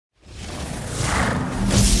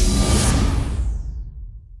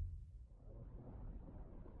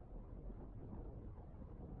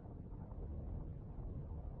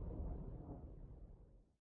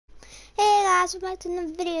guys, welcome back to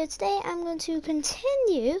another video. Today I'm going to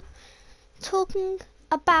continue talking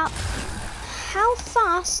about how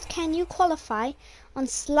fast can you qualify on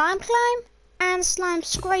Slime Climb and Slime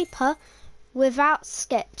Scraper without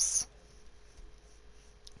skips.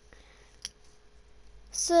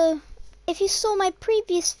 So if you saw my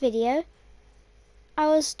previous video, I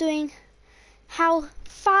was doing how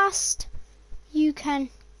fast you can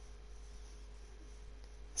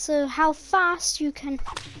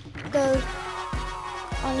go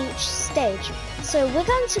on each stage. So we're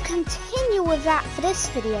going to continue with that for this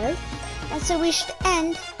video, and so we should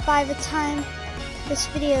end by the time this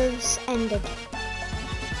video's ended.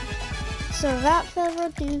 So without further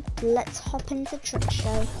ado, let's hop into the trick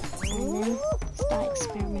show and then start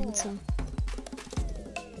experimenting.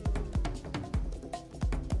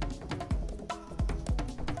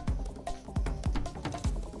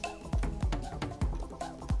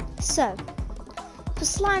 So, for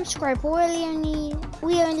Slime Scraper,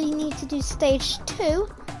 we only need to do stage 2,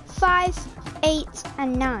 5, 8,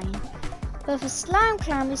 and 9. But for Slime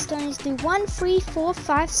Climb, we still need to do 1, 3, 4,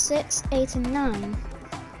 5, 6, 8, and 9.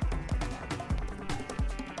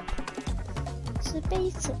 So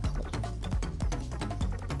basically,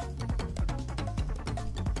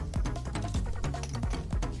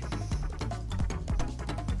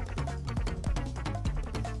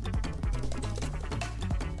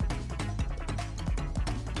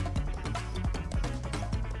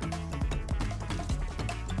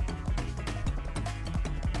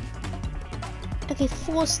 okay,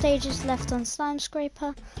 4 stages left on Slime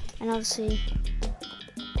Scraper, and obviously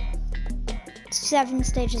 7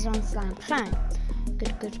 stages on Slime Climb.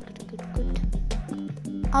 Good.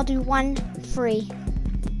 I'll do 1, 3.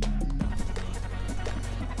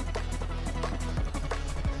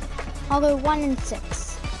 I'll go 1 and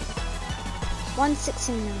 6. 1, 6,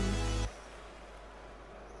 and 9.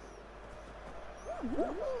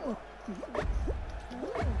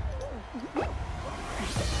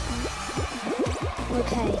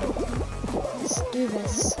 Okay, let's do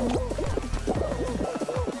this.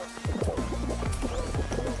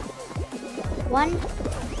 1, 2,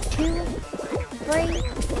 3,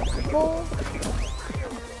 4.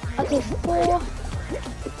 Okay,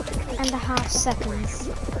 4.5 seconds.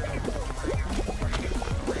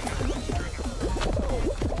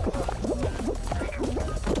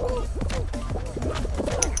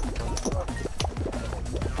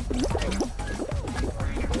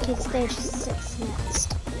 Okay, stage 6 next.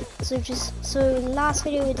 So last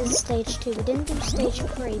video we did stage 2. We didn't do stage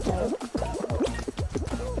 3 though.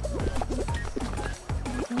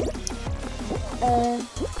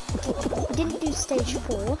 We didn't do stage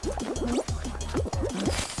 4.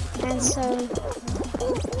 And so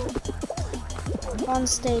on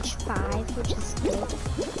stage 5, which is good.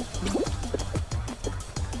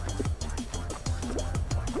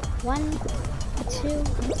 1, 2,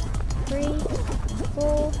 3,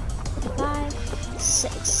 4, 5,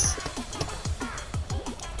 6.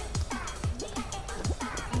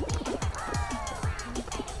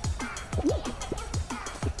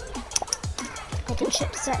 Oh, the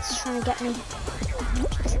chipset's trying to get me.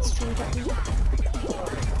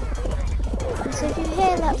 And so if you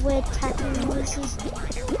hear like weird tapping noises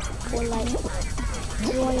or like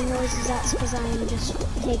drawing noises, that's because I'm just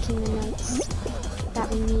taking the notes that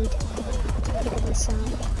we need to figure this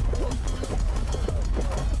out.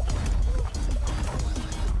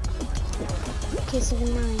 Okay, so the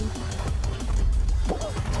 9.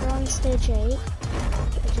 We're on stage 8,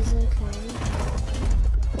 which is okay.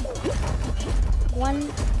 1, 2,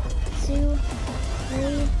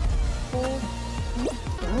 3, 4,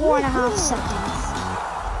 4.5 seconds.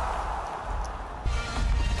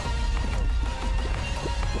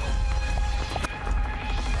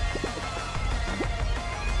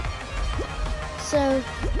 So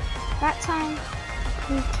that time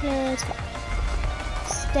we cleared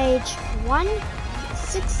stage 1,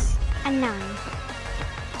 6, and 9.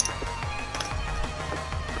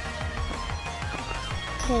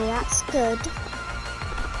 Okay, that's good.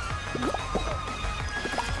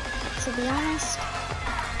 To be honest,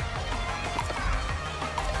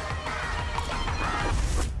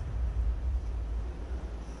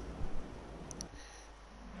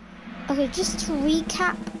 okay, just to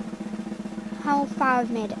recap how far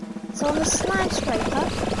I've made it. So on the Slime Scraper,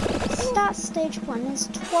 start stage 1 is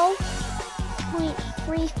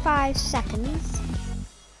 12.35 seconds.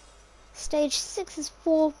 Stage 6 is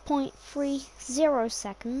 4.30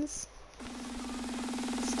 seconds.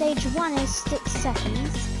 Stage 1 is 6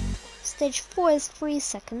 seconds. Stage 4 is 3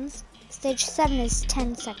 seconds. Stage 7 is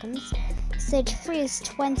 10 seconds. Stage 3 is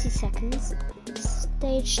 20 seconds.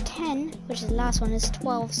 Stage 10, which is the last one, is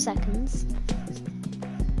 12 seconds.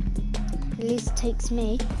 At least it takes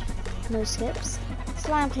me. No skips.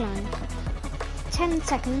 Slime climb. 10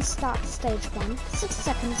 seconds, start stage 1. 6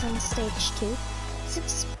 seconds on stage 2.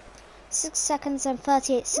 6 seconds and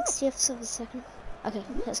 38/60ths of a second. Okay,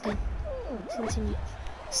 let's go. Continue.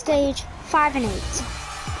 Stage 5 and 8.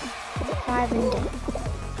 5 and 8.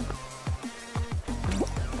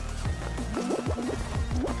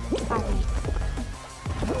 5 and 8.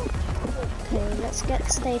 Okay, let's get to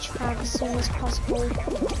stage 5 as soon as possible.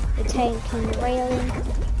 We're taking the railing.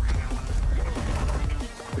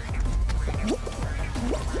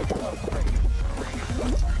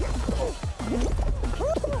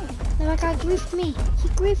 No, that guy griefed me. He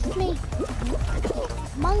griefed me.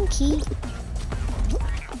 Monkey.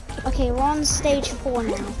 Okay, we're on stage 4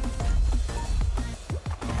 now.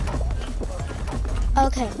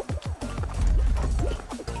 Okay.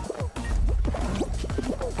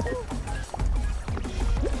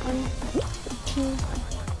 One, 2,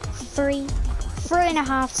 3,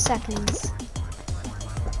 3.5 seconds.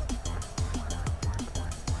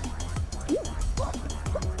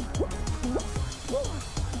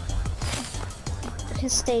 Okay,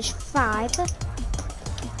 stage 5.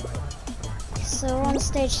 So we're on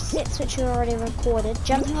stage 6, which we already recorded.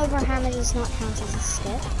 Jumping over a hammer does not count as a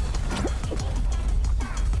skip.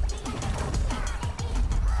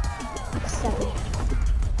 7.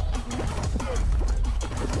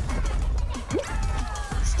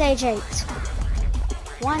 Stage 8.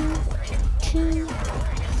 1, 2,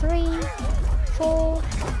 3, 4,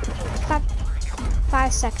 5.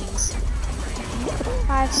 5 seconds.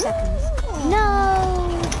 5 seconds.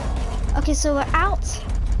 No! Okay, so we're out,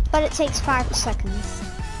 but it takes 5 seconds.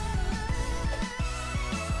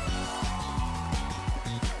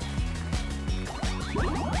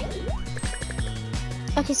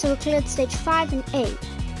 Okay, so we cleared stage 5 and 8.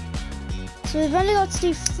 So we've only got to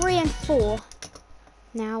do 3 and 4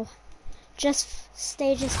 now. Just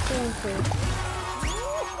stages 4 and 4.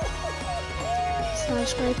 Slime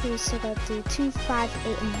scraper, we still got to do 2, 5,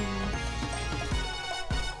 8, and 9.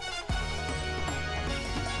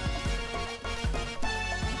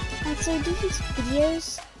 And so these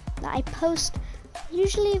videos that I post,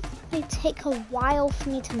 usually they take a while for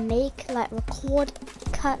me to make, like record,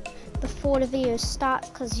 cut before the video starts,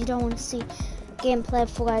 because you don't want to see gameplay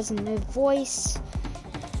of guys and no voice.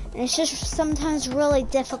 And it's just sometimes really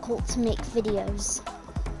difficult to make videos.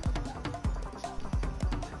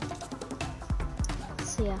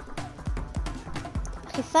 So yeah.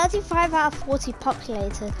 Okay, 35 out of 40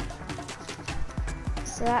 populated.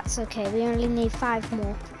 So that's okay, we only need 5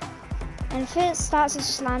 more. And if it starts as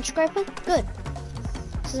slime scraper, good.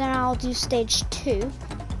 So then I'll do stage 2.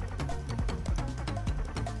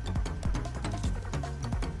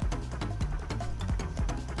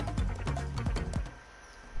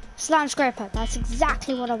 Slime scraper, that's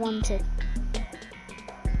exactly what I wanted.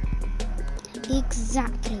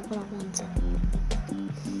 Exactly what I wanted.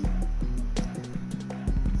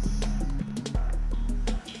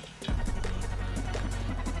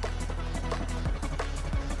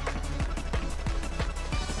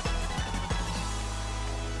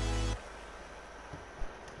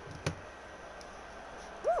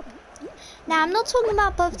 Now, I'm not talking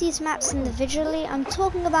about both these maps individually, I'm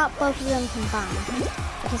talking about both of them combined.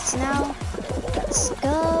 Okay, so now, let's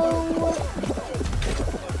go.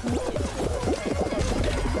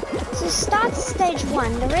 So start stage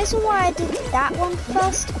 1. The reason why I did that one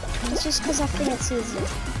first is just because I think it's easier.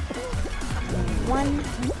 1,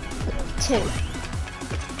 2.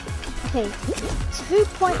 Okay,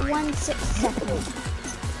 2.16 seconds.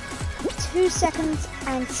 2 seconds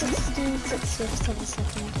and 16/60ths of a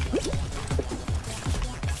second.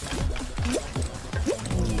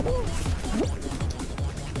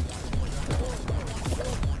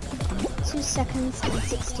 2 seconds and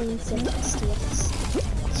 16/60ths.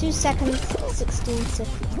 2 seconds,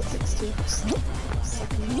 16/60ths.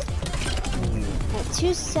 Second. At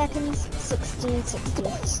 2 seconds,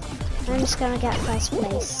 16/60ths. I'm just gonna get first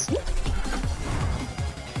place.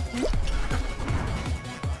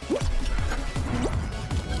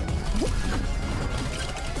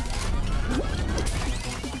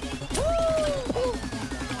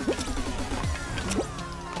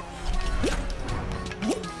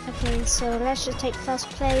 So let's just take first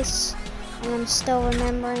place, and I'm still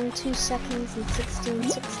remembering 2 seconds and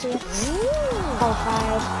 16/60ths.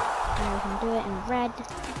 Qualified. Now we can do it in red.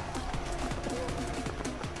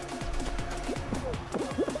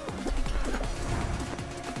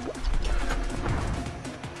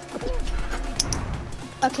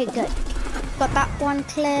 Okay, good. Got that one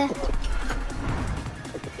clear.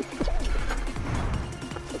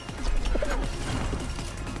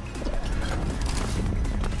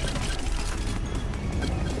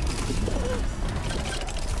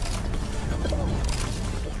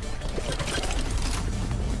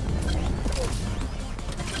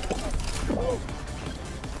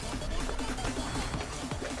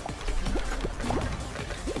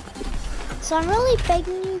 So I'm really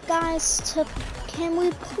begging you guys to, can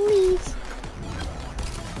we please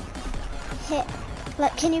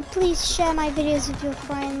can you please share my videos with your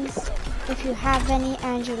friends if you have any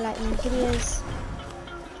and you like my videos.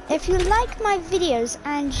 If you like my videos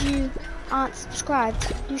and you aren't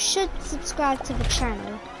subscribed, you should subscribe to the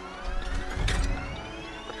channel.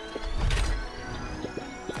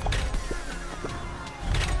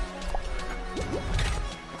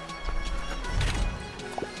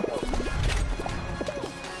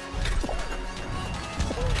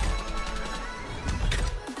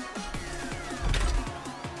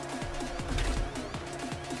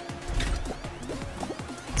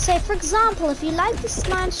 So for example, if you like the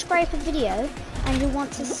slime scraper video and you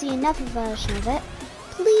want to see another version of it,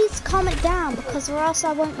 please comment down, because or else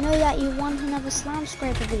I won't know that you want another slime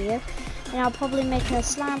scraper video, and I'll probably make a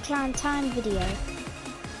slime climb time video.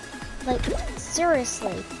 Like,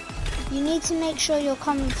 seriously, you need to make sure you're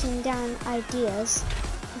commenting down ideas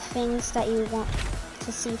of things that you want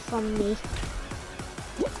to see from me.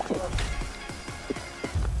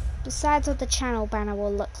 Besides what the channel banner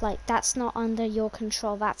will look like, that's not under your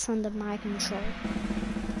control, that's under my control.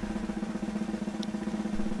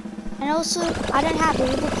 And also, I don't have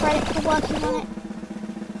legal credit for working on it.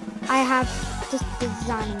 I have the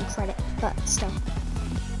designing credit, but still.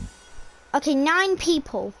 Okay, 9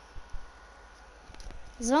 people.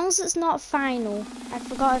 As long as it's not final. I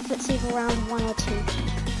forgot if it's either round 1 or 2.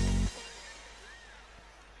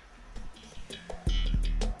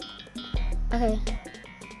 Okay.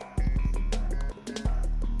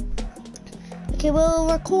 Okay, we'll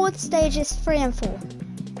record stages 3 and 4.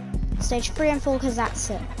 Stage 3 and 4, because that's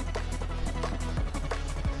it.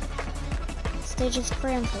 Stages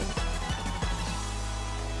 3 and 4.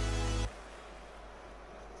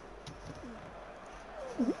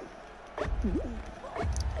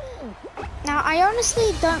 Now, I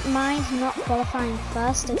honestly don't mind not qualifying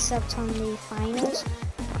first, except on the finals.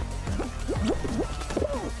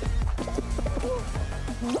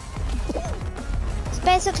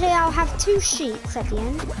 Basically, I'll have 2 sheets at the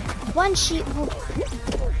end. One sheet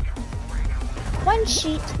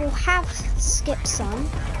will have skips on,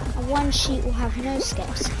 and one sheet will have no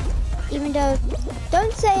skips. Even though,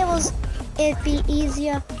 don't say it'd be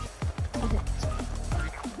easier. Okay.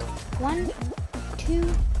 1, 2,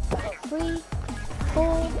 3,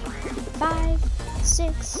 4, 5,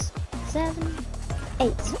 6, 7,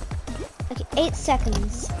 8. Okay, 8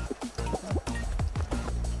 seconds.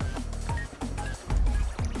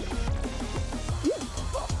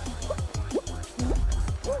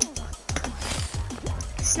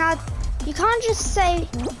 Now, you can't just say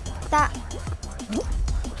that,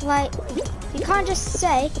 like, you can't just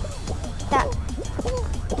say that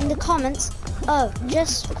in the comments, oh,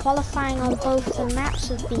 just qualifying on both the maps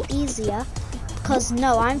would be easier, because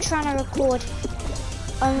no, I'm trying to record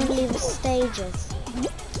only the stages.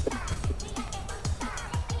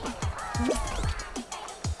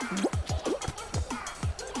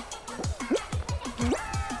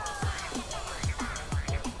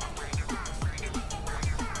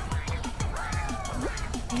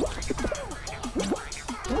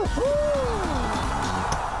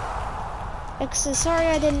 So sorry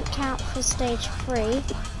I didn't count for stage 3,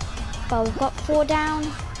 but we've got 4 down.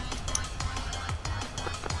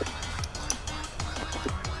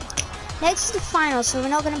 Next is the final, so we're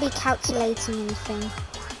not going to be calculating anything.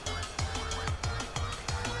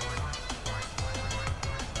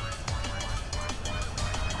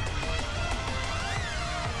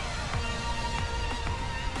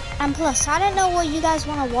 And plus, I don't know what you guys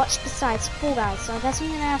want to watch besides Fall Guys, so I guess I'm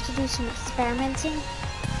going to have to do some experimenting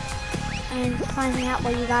and finding out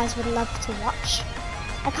what you guys would love to watch.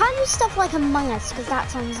 I can't do stuff like Among Us because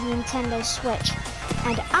that's on Nintendo Switch,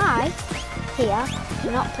 and I, here,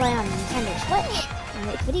 do not play on Nintendo Switch. I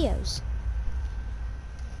make videos.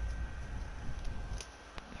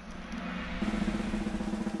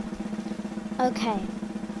 Okay.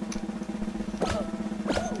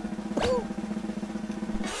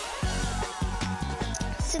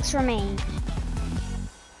 Six remain.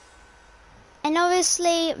 And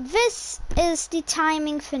obviously, this is the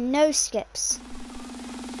timing for no skips.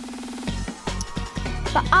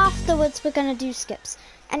 But afterwards, we're gonna do skips.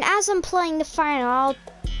 And as I'm playing the final, I'll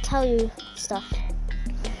tell you stuff.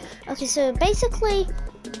 Okay, so basically,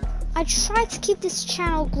 I try to keep this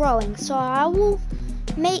channel growing. So I will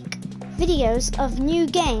make videos of new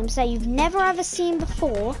games that you've never ever seen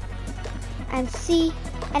before. And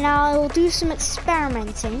I will do some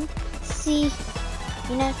experimenting. See,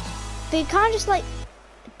 you know. But you can't just like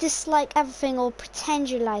dislike everything or pretend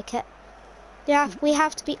you like it. We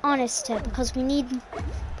have to be honest here, because we need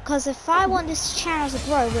Because if I want this channel to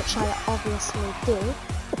grow, which I obviously do,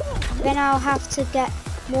 then I'll have to get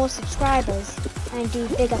more subscribers and do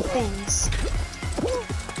bigger things.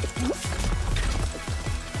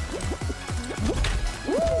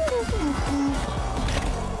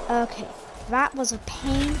 Okay, that was a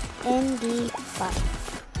pain in the butt.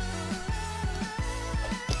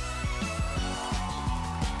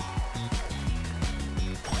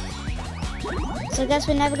 So I guess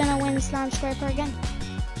we're never gonna win Slime Scraper again.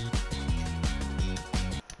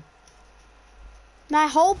 My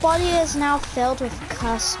whole body is now filled with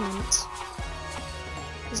cursement.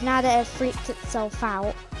 Because now that it freaked itself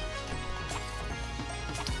out.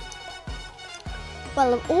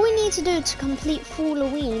 Well, all we need to do to complete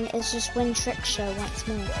Halloween is just win Trick Show once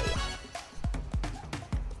more.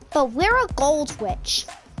 But we're a gold witch.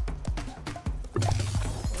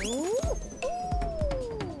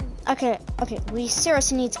 Okay, we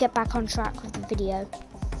seriously need to get back on track with the video.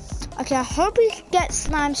 Okay, I hope we can get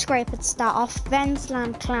Slime Scraper to start off, then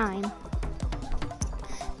Slime Climb.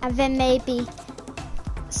 And then maybe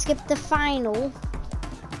skip the final.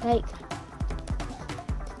 Like,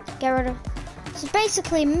 get rid of... So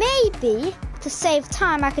basically, maybe, to save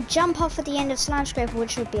time, I could jump off at the end of Slime Scraper,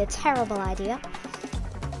 which would be a terrible idea.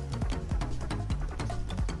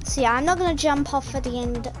 So yeah, I'm not going to jump off at the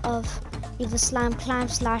end of either Slime Climb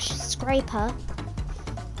 / Scraper,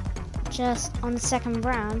 just on the second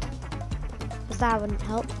round, because that wouldn't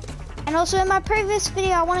help. And also in my previous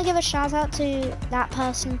video, I want to give a shout out to that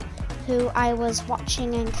person who I was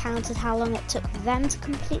watching and counted how long it took them to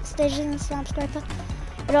complete stages in Slime Scraper.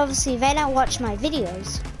 But obviously they don't watch my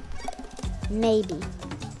videos. Maybe.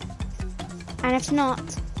 And if not,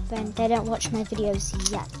 then they don't watch my videos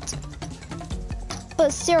yet.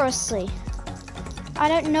 But seriously, I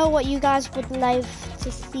don't know what you guys would like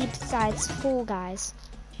to see besides Fall Guys.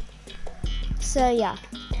 So yeah,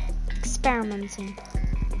 experimenting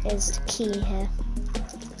is the key here.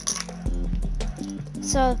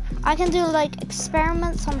 So I can do like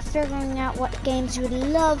experiments on figuring out what games you would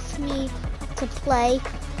love me to play.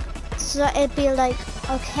 So it'd be like,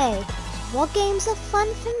 okay, what games are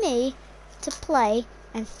fun for me to play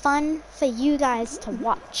and fun for you guys to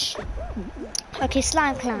watch? Okay,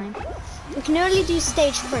 Slime Climb. We can only do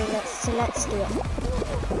stage 3, so let's do it.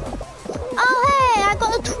 Oh hey, I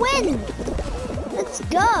got a twin! Let's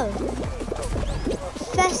go!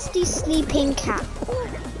 Festy Sleeping Cat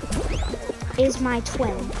is my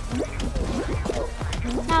twin.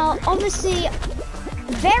 Now, obviously,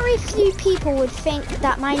 very few people would think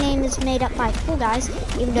that my name is made up by Fall Guys,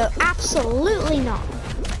 even though absolutely not.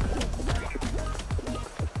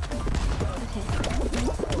 Okay.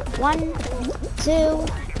 1, 2,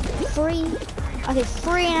 3. Okay,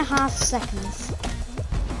 3.5 seconds.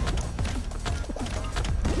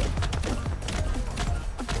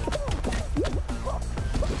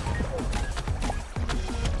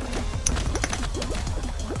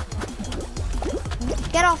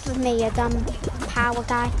 Get off of me, you dumb power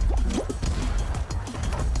guy.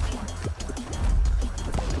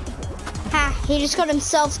 Ha, he just got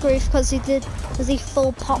himself screwed because he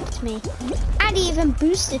full popped me. And he even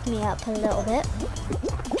boosted me up a little bit.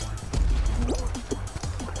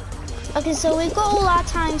 Okay, so we've got all our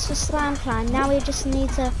times for Slime Climb. Now we just need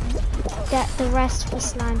to get the rest for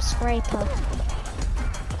Slime Scraper.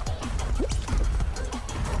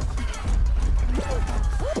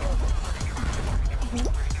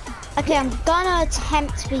 Okay, I'm gonna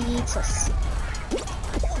attempt the Yeetus.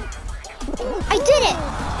 I did it!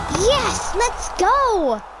 Yes, let's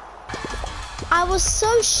go! I was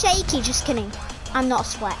so shaky, just kidding. I'm not a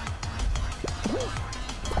sweat.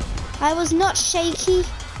 I was not shaky.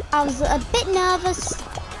 I was a bit nervous,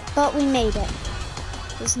 but we made it.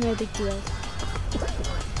 It's no big deal.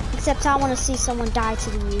 Except I want to see someone die to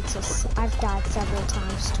the Yeetus. I've died several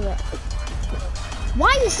times to it.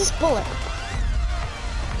 Why is this bullet?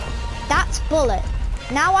 That's bullet.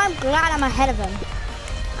 Now I'm glad I'm ahead of him.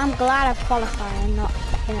 I'm glad I've qualified and not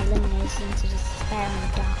been eliminated into despair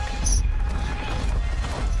and darkness.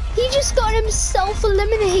 He just got himself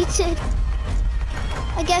eliminated.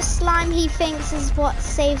 I guess slime he thinks is what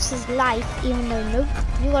saves his life, even though nope,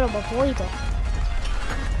 you gotta avoid it.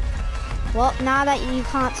 Well, now that you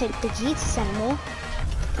can't take the Yeetus anymore,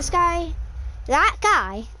 that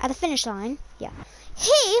guy at the finish line, yeah,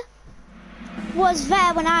 he was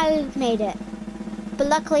there when I made it. But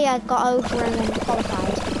luckily I got over him and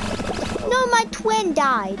qualified. No, my twin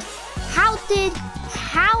died. How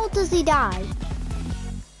does he die?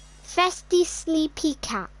 Festy Sleepy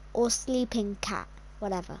Cat or Sleeping Cat,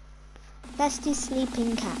 whatever. Festy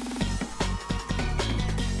Sleeping Cat.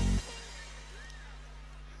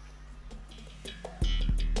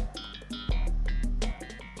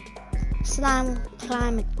 slime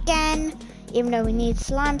climb again, even though we need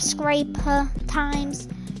slime scraper times.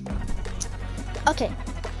 Okay,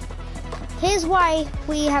 here's why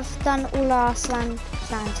we have done all our slime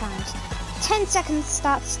times. 10 seconds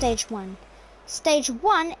start stage 1. Stage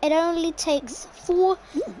 1, it only takes 4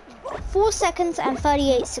 seconds and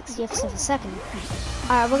 38/60ths of a second.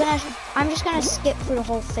 Alright, I'm just gonna skip through the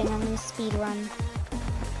whole thing. I'm gonna speed run.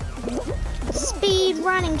 Speed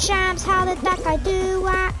running champs, how did that guy do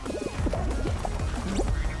that?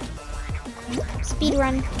 Speed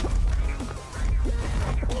run.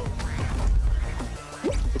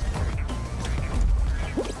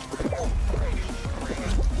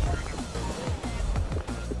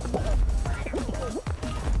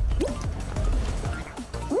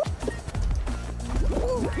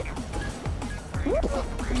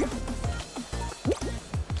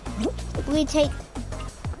 We take,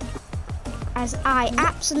 as I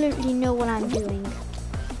absolutely know what I'm doing.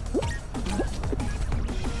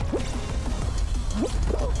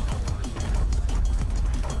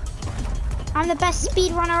 I'm the best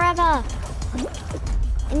speedrunner ever.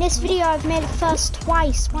 In this video, I've made it first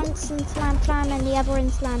twice, once in Slime Climb and the other in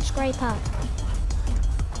Slime Scraper.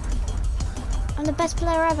 I'm the best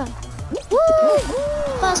player ever. Woo!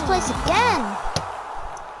 First place again.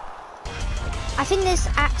 I think this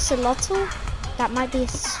axolotl, that might be a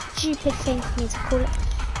stupid thing for me to call it,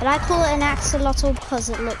 but I call it an axolotl because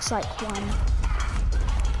it looks like one.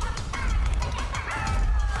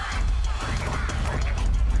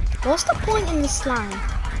 What's the point in the slime?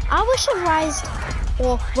 I wish it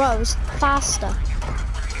rose faster.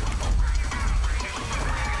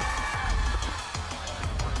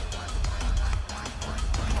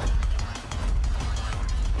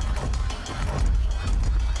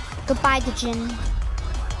 Goodbye, the gin.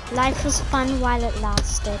 Life was fun while it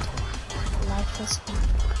lasted. Life was fun.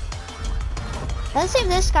 Let's see if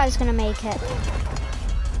this guy's gonna make it.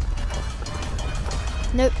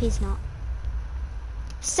 Nope, he's not.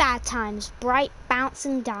 Sad times, bright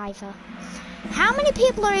bouncing diver. How many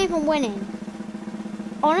people are even winning?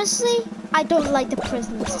 Honestly, I don't like the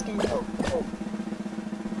prisoner skin.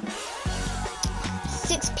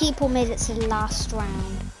 6 people made it to the last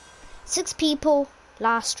round. 6 people.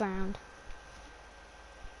 Last round.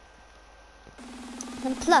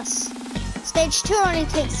 And plus, stage 2 only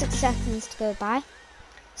takes 6 seconds to go by.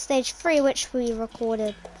 Stage 3, which we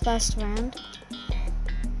recorded first round.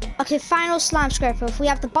 Okay, final slime scraper. If we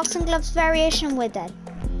have the boxing gloves variation, we're dead.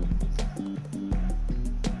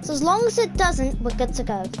 So as long as it doesn't, we're good to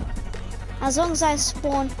go. As long as I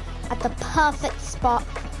spawn at the perfect spot,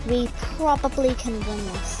 we probably can win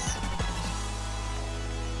this.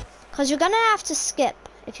 Because you're going to have to skip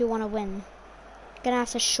if you want to win. You're going to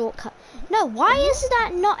have to shortcut. No, why is it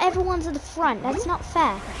that not everyone's at the front? That's not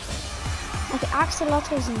fair. Okay,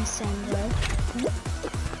 axolotl's insane though.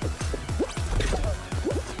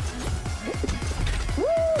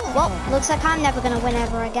 Well, looks like I'm never going to win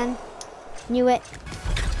ever again. Knew it.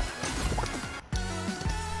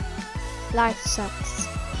 Life sucks.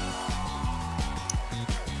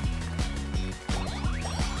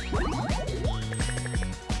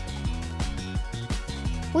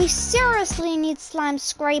 We seriously need Slime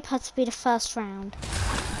Scraper to be the first round.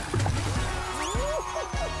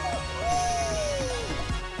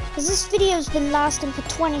 Because this video's been lasting for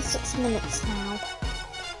 26 minutes now.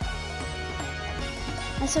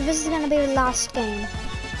 And so this is going to be the last game.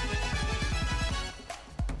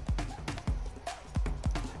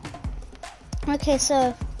 Okay,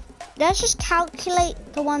 so let's just calculate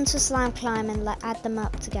the ones for Slime Climb and add them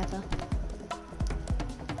up together.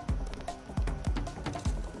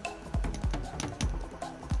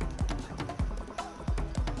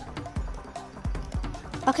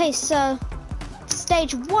 Okay, so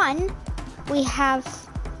stage 1, we have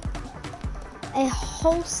a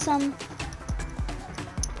wholesome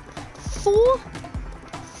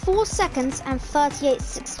 4 seconds and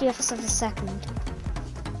 38/60ths of a second.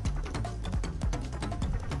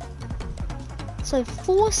 So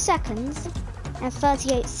 4 seconds and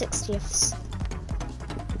 38/60ths.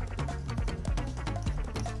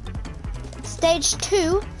 Stage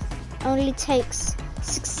 2 only takes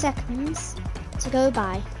 6 seconds to go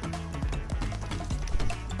by.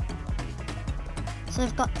 So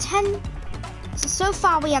I've got 10. So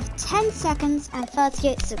far we have 10 seconds and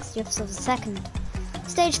 38/60ths of a second.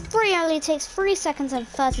 Stage 3 only takes 3 seconds and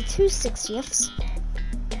 32/60ths.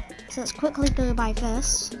 So let's quickly go by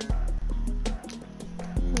this.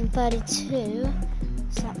 And 32,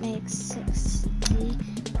 so that makes 60,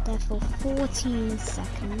 therefore 14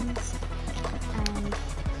 seconds and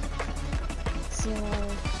 0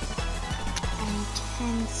 and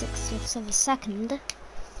 10/60ths of a second.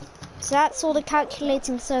 So that's all the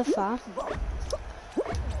calculating so far.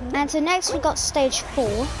 And so next we got stage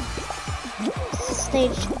 4.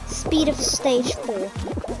 Speed of stage 4.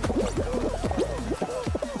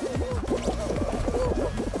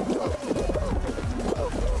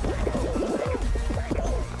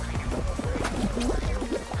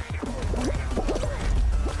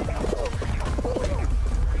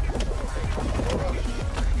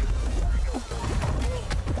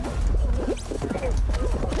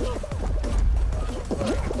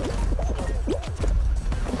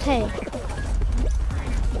 Okay.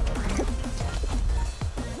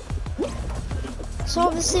 So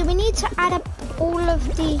obviously we need to add up all of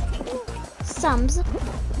the sums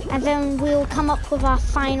and then we'll come up with our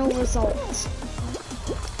final result.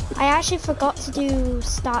 I actually forgot to do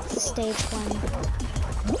start to stage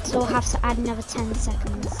 1. So we'll have to add another 10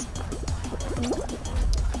 seconds.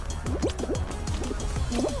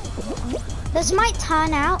 This might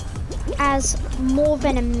turn out as more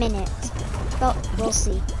than a minute, but we'll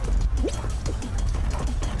see.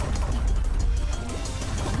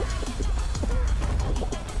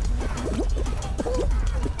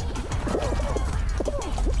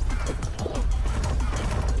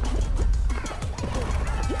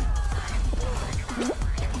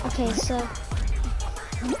 Okay, so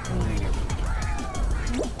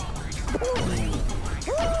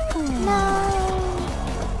no.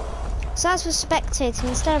 So as for spectating,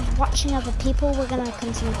 instead of watching other people, we're gonna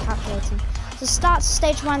continue calculating. So start to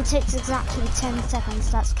stage 1 takes exactly 10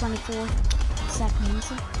 seconds. That's 24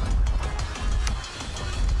 seconds.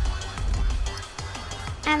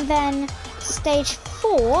 And then stage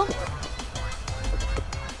 4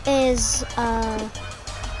 is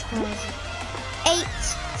 8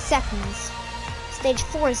 seconds. Stage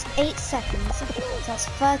 4 is 8 seconds. So that's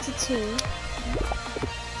 32.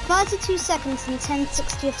 32 seconds and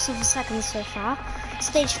 10/60ths of a second so far.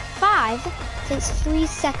 Stage 5 takes 3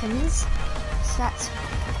 seconds. So that's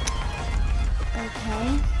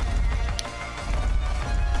okay.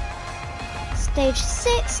 Stage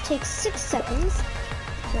 6 takes 6 seconds,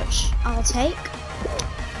 which I'll take.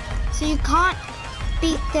 So you can't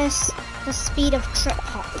beat the speed of trip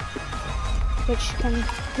hop, which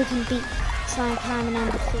we can beat slime climb in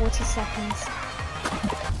under 40 seconds.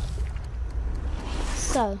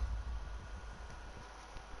 So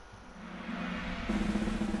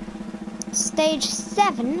stage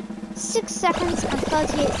 7, 6 seconds and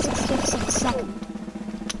 38/60ths of a second.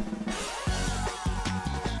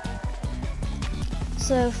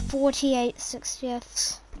 So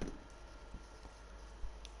 48/60ths.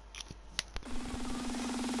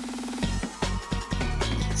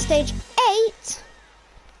 Stage 8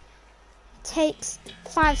 takes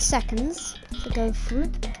 5 seconds to go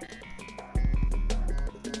through.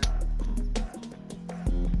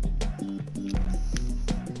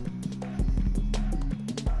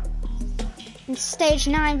 And stage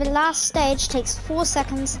 9, the last stage, takes 4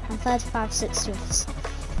 seconds and 35/60ths.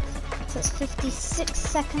 So it's 56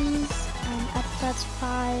 seconds and at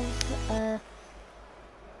 35,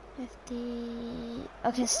 50.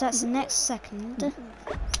 Okay, so that's the next second.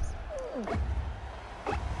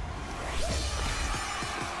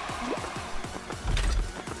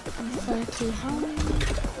 And 30 home.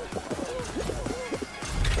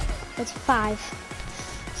 35.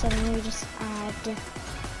 So then we just add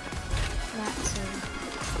that to.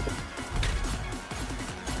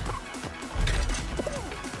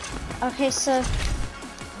 Okay, so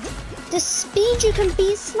the speed you can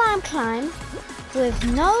beat slime climb with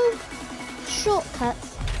no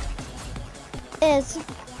shortcuts is,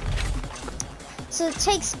 so it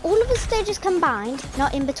takes all of the stages combined,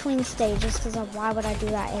 not in between stages, because why would I do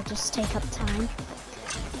that? It'll just take up time.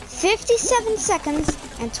 57 seconds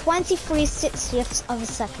and 23/60ths of a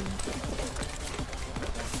second.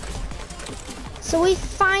 So we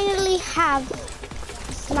finally have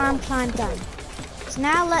slime climb done. So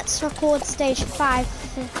now let's record stage 5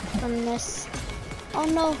 from this. Oh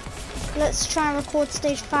no, let's try and record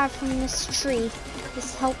stage 5 from this tree,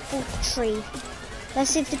 this helpful tree.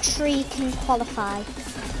 Let's see if the tree can qualify.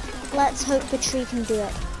 Let's hope the tree can do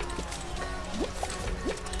it.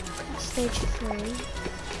 Stage 3.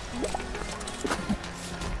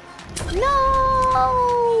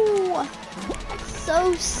 No!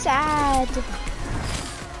 So sad.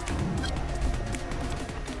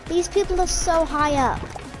 These people are so high up.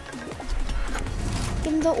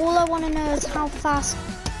 Even though all I want to know is how fast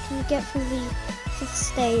can you get through the 5th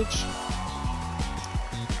stage.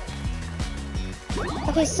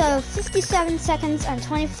 Okay, so 57 seconds and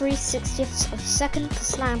 23/60ths of a second for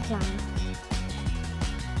slime climb.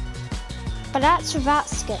 But that's without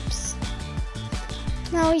skips.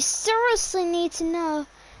 Now we seriously need to know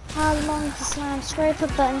how long the slime scraper,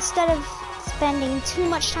 but instead of spending too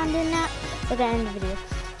much time doing that, we're gonna end the video.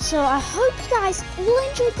 So I hope you guys all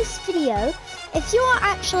enjoyed this video. If you are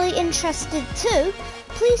actually interested too,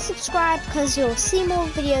 please subscribe because you'll see more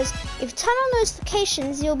videos. If you turn on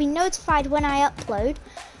notifications, you'll be notified when I upload,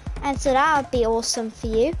 and so that would be awesome for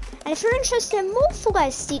you. And if you're interested in more Fall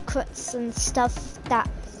Guys secrets and stuff that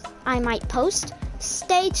I might post,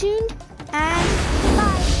 stay tuned and